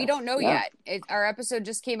 So we don't know yet. Our episode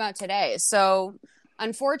just came out today. So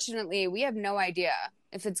unfortunately, we have no idea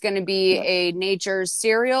if it's going to be a Nature's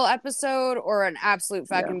Cereal episode or an absolute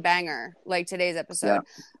fucking banger like today's episode.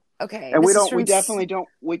 Yeah. Okay. And we definitely don't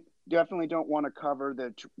want to cover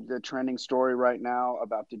the trending story right now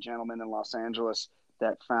about the gentleman in Los Angeles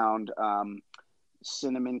that found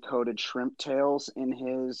cinnamon coated shrimp tails in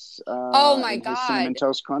his oh my God, his Cinnamon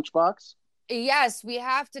Toast Crunch box. Yes, we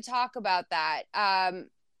have to talk about that.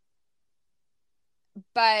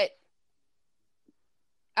 But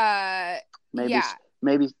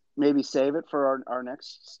maybe save it for our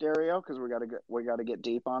next stereo, because we got to get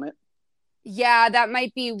deep on it. Yeah, that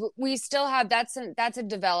might be. We still have that's a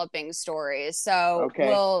developing story, so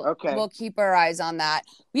we'll keep our eyes on that.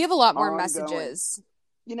 We have a lot more messages.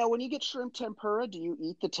 when you get shrimp tempura, do you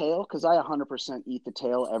eat the tail? Because I 100% eat the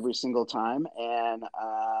tail every single time. And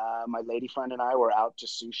my lady friend and I were out to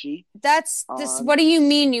sushi. That's this. What do you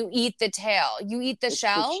mean you eat the tail? You eat the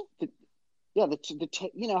shell? You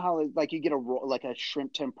know how like you get a roll, like a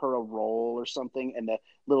shrimp tempura roll or something, and the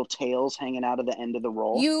little tails hanging out of the end of the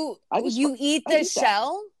roll. You eat the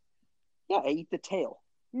shell? Yeah, I eat the tail.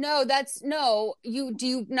 No, you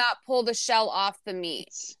do not pull the shell off the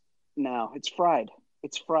meat. No, it's fried.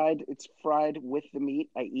 It's fried with the meat.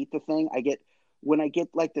 I eat the thing. When I get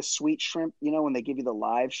like the sweet shrimp, when they give you the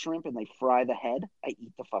live shrimp and they fry the head, I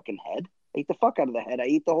eat the fucking head. I eat the fuck out of the head. I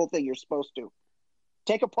eat the whole thing. You're supposed to.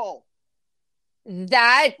 Take a poll.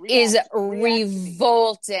 That is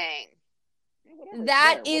revolting.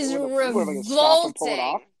 That is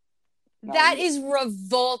revolting. That is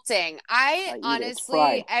revolting. I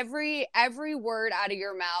honestly, every word out of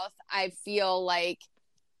your mouth, I feel like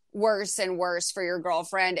worse and worse for your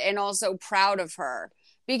girlfriend, and also proud of her,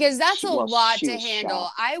 because that's a lot to handle.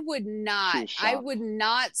 Shocked. I would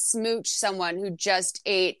not smooch someone who just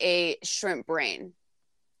ate a shrimp brain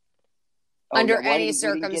under any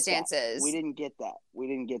circumstances. We didn't get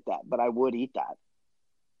that, but I would eat that.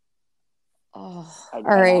 Oh, all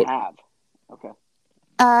right. I have. Okay.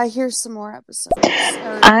 Here's some more episodes.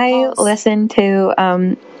 I listened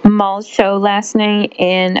to Mal's show last night,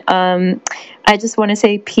 and I just want to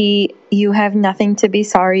say, Pete, you have nothing to be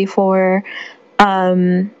sorry for.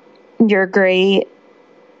 You're great.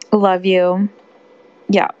 Love you.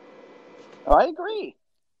 Yeah. Oh, I agree.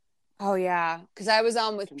 Oh, yeah. Because I was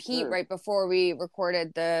on with Pete right before we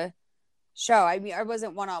recorded the show. I mean, I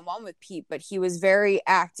wasn't one-on-one with Pete, but he was very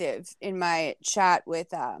active in my chat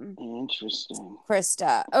with interesting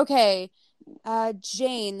Krista. Okay.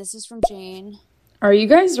 Jane, this is from Jane. Are you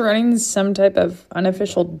guys running some type of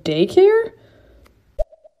unofficial daycare?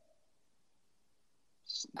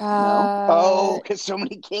 No. Because so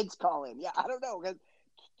many kids call in. Yeah, I don't know. Because,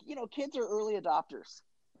 kids are early adopters.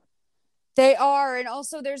 They are. And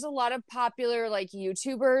also there's a lot of popular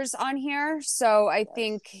YouTubers on here. So I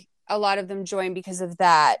think a lot of them join because of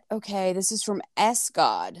that. Okay, this is from S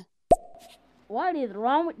God. What is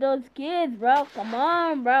wrong with those kids, bro? Come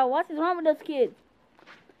on, bro. What is wrong with those kids?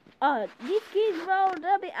 These kids, bro,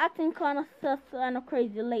 they'll be acting kind of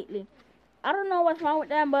crazy lately. I don't know what's wrong with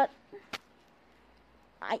them, but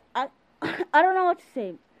I don't know what to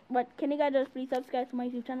say. But can you guys just please subscribe to my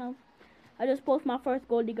YouTube channel? I just post my first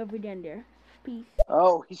gold digger video in there. Peace.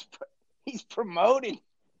 Oh, he's promoting.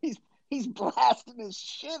 He's blasting his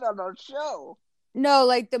shit on our show.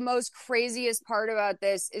 No, the most craziest part about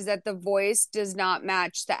this is that the voice does not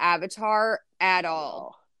match the avatar at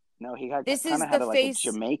all. No, he had a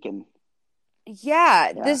Jamaican.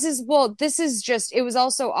 Yeah, this is just, it was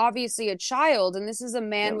also obviously a child, and this is a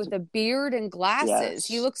man with a beard and glasses. Yes.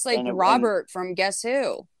 He looks like Robert from Guess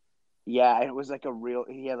Who. Yeah, it was he had a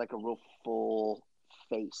real full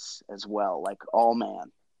face as well, all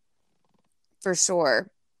man. For sure.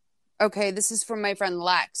 Okay, this is from my friend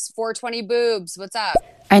Lex. 420 boobs, what's up?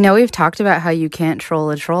 I know we've talked about how you can't troll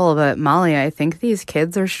a troll, but Molly, I think these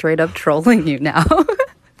kids are straight up trolling you now.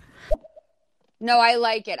 No, I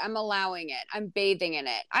like it. I'm allowing it. I'm bathing in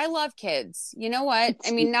it. I love kids. You know what? I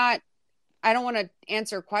mean, I don't want to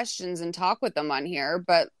answer questions and talk with them on here,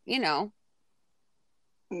 but No,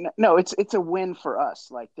 it's a win for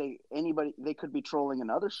us. They could be trolling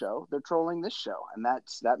another show. They're trolling this show, and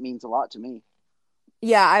that means a lot to me.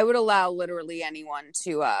 Yeah, I would allow literally anyone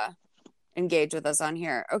to engage with us on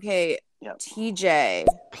here. Okay, yep. TJ.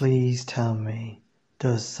 Please tell me,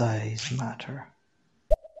 does size matter?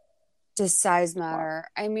 Does size matter?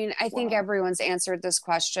 I mean, I think everyone's answered this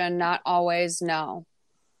question. Not always, no.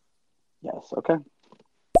 Yes, okay.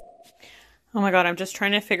 Oh my God, I'm just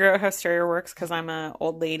trying to figure out how stereo works because I'm an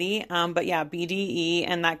old lady. But yeah, BDE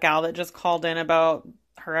and that gal that just called in about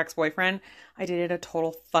her ex-boyfriend, I dated a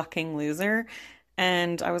total fucking loser.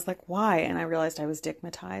 And I was like, why? And I realized I was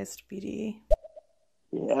dickmatized, BDE.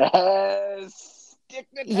 Yes!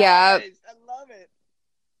 Dickmatized! Yeah. I love it.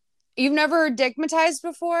 You've never dickmatized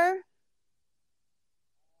before?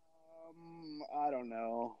 I don't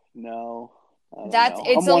know. No.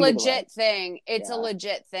 It's a legit thing. It's a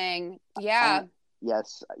legit thing. Yeah.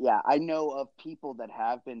 Yes. Yeah. I know of people that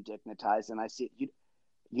have been dickmatized, and I see you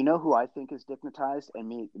know who I think is dickmatized,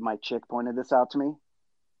 and my chick pointed this out to me.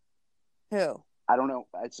 Who? I don't know.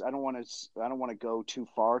 I don't want to go too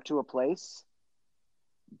far to a place,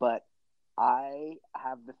 but I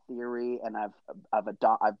have the theory, and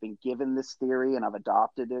I've been given this theory, and I've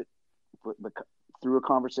adopted it through a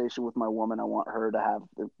conversation with my woman. I want her to have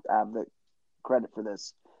the credit for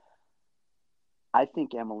this. I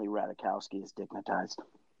think Emily Ratajkowski is dickmatized.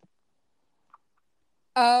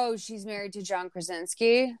 Oh, she's married to John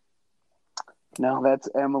Krasinski? No, that's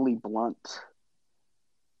Emily Blunt.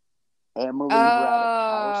 Emily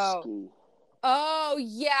Ratajkowski. Oh,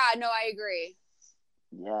 yeah. No, I agree.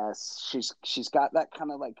 Yes, she's got that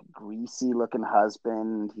kind of like greasy looking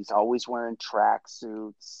husband. He's always wearing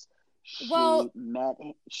tracksuits. She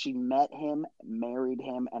met him, married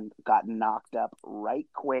him, and got knocked up right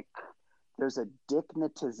quick. There's a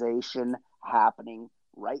dignitization happening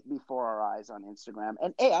right before our eyes on Instagram.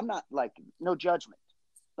 And hey, I'm not like, no judgment,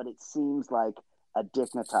 but it seems like a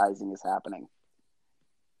dignitizing is happening.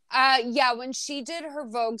 Yeah, when she did her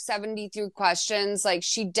Vogue 73 questions, like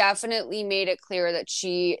she definitely made it clear that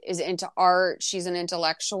she is into art. She's an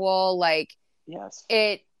intellectual. Like, yes,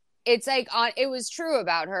 it's like it was true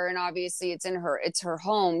about her, and obviously it's her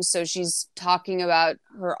home, so she's talking about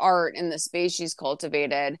her art and the space she's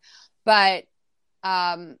cultivated. But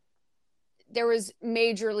there was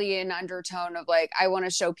majorly an undertone of like, I want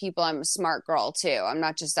to show people I'm a smart girl too. I'm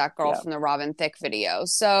not just that girl from the Robin Thicke video.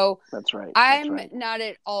 So that's right. I'm not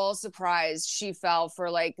at all surprised she fell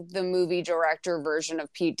for like the movie director version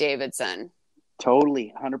of Pete Davidson.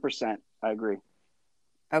 Totally, 100%. I agree.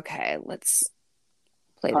 Okay, let's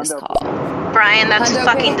play this call. Brian, that's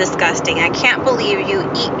fucking disgusting. I can't believe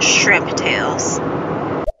you eat shrimp tails.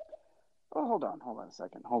 Oh, hold on a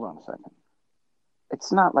second.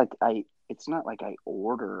 It's not like I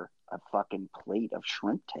order a fucking plate of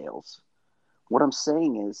shrimp tails. What I'm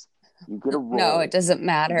saying is, you get a roll. No, it doesn't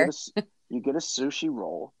matter. You get a sushi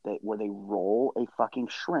roll where they roll a fucking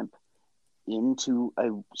shrimp into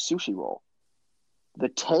a sushi roll. The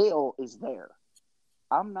tail is there.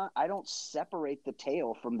 I don't separate the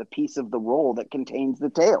tail from the piece of the roll that contains the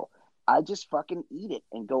tail. I just fucking eat it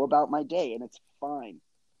and go about my day, and it's fine.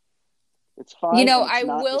 It's fine. You know, and it's I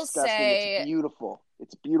not will disgusting. say it's beautiful.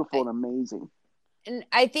 It's beautiful and amazing. And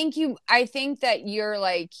I think that you're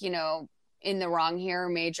like, you know, in the wrong here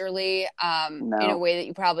majorly, in a way that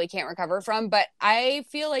you probably can't recover from. But I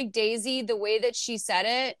feel like Daisy, the way that she said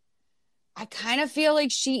it, I kind of feel like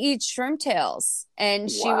she eats shrimp tails, and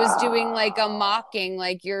she was doing like a mocking,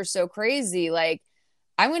 like, you're so crazy. Like,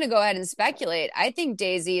 I'm going to go ahead and speculate. I think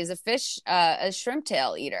Daisy is a shrimp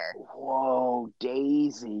tail eater. Whoa,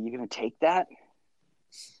 Daisy, you going to take that?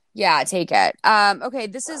 Yeah, take it. Okay,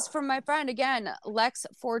 this is from my friend again, Lex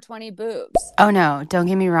 420 Boobs. Oh no, don't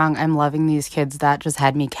get me wrong. I'm loving these kids. That just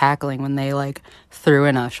had me cackling when they like threw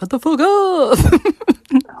in a "shut the fuck up."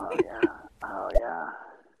 Oh yeah.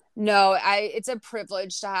 No, it's a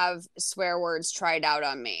privilege to have swear words tried out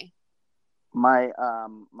on me. My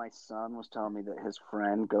son was telling me that his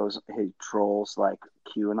friend he trolls like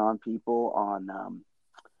QAnon people on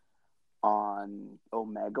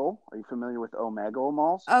Omegle. Are you familiar with Omegle,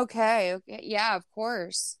 Malls? Okay. Yeah, of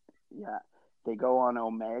course. Yeah. They go on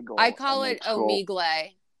Omegle. I call it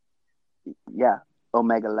Omegle. Yeah.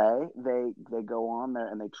 Omegle. They go on there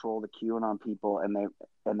and they troll the QAnon people, and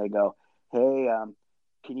they go, "Hey,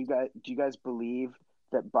 do you guys believe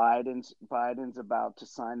that Biden's about to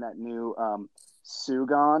sign that new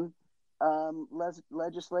Sugan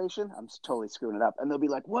legislation?" I'm totally screwing it up. And they'll be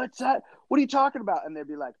like, "What's that? What are you talking about?" And they'll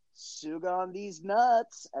be like, "Sugan these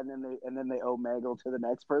nuts." And then they omegle to the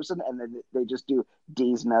next person, and then they just do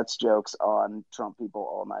these nuts jokes on Trump people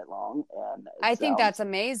all night long. And I think that's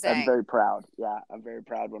amazing. I'm very proud. Yeah, I'm very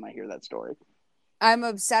proud when I hear that story. I'm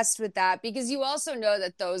obsessed with that, because you also know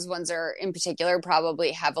that those ones are in particular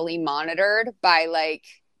probably heavily monitored by like,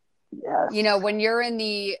 you know, when you're in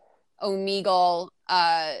the Omegle,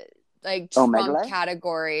 like Trump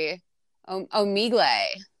category, Omegle.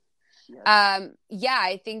 Yes. Yeah,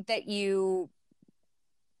 I think that you're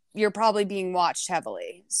probably being watched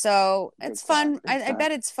heavily. So it's fun. I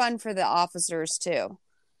bet it's fun for the officers too.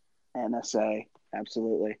 NSA,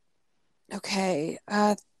 absolutely. Okay.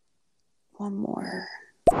 One more.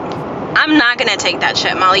 I'm not gonna take that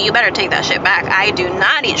shit, Molly. You better take that shit back. I do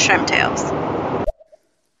not eat shrimp tails.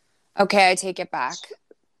 Okay, I take it back.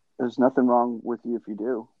 There's nothing wrong with you if you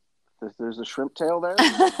do. If there's a shrimp tail there,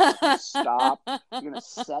 you're gonna stop. You're gonna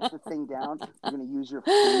set the thing down. You're gonna use your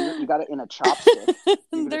finger. You got it in a chopstick.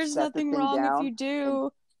 There's nothing wrong if you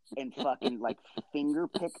do. And fucking like finger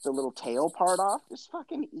pick the little tail part off. Just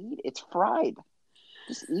fucking eat it. It's fried.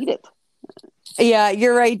 Just eat it. Yeah,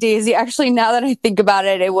 you're right, Daisy. Actually, now that I think about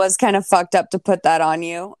it, it was kind of fucked up to put that on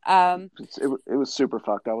you. It was super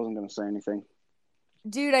fucked. I wasn't going to say anything.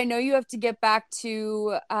 Dude, I know you have to get back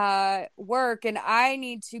to work, and I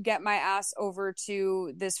need to get my ass over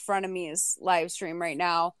to this Frenemies live stream right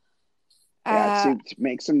now. Yeah,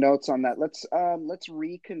 make some notes on that. Let's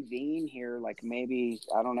reconvene here, like maybe,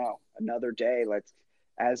 I don't know, another day.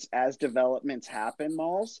 As developments happen,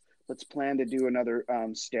 Malls, let's plan to do another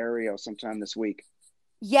stereo sometime this week.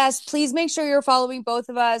 Yes, please make sure you're following both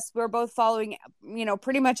of us. We're both following,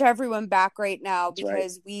 pretty much everyone back right now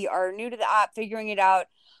because we are new to the app, figuring it out.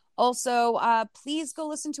 Also, please go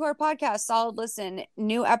listen to our podcast, Solid Listen.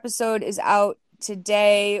 New episode is out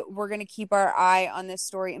today. We're going to keep our eye on this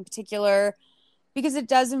story in particular because it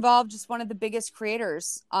does involve just one of the biggest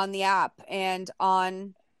creators on the app and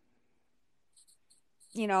on,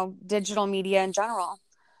 digital media in general.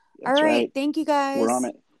 That's all right. Thank you, guys. We're on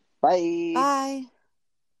it. Bye. Bye.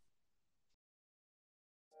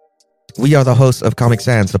 We are the hosts of Comic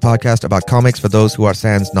Sans, the podcast about comics for those who are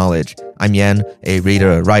sans knowledge. I'm Yen, a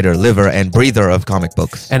reader, writer, liver, and breather of comic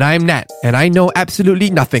books. And I'm Nat, and I know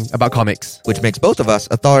absolutely nothing about comics. Which makes both of us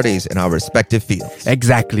authorities in our respective fields.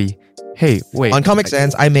 Exactly. Hey, wait. On Comic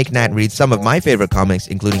Sans, I make Nat read some of my favorite comics,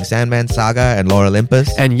 including Sandman, Saga, and Lore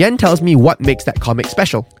Olympus. And Yen tells me what makes that comic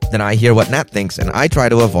special. Then I hear what Nat thinks, and I try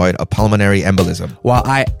to avoid a pulmonary embolism. While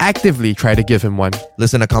I actively try to give him one.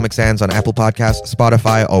 Listen to Comic Sans on Apple Podcasts,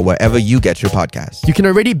 Spotify, or wherever you get your podcasts. You can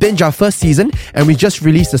already binge our first season, and we just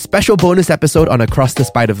released a special bonus episode on Across the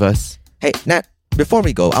Spider-Verse. Hey, Nat, before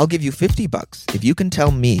we go, I'll give you $50 if you can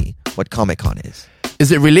tell me what Comic-Con is.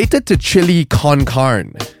 Is it related to chili con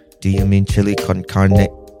carne? Do you mean chili con carne?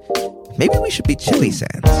 Maybe we should be Chili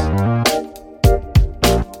Sans.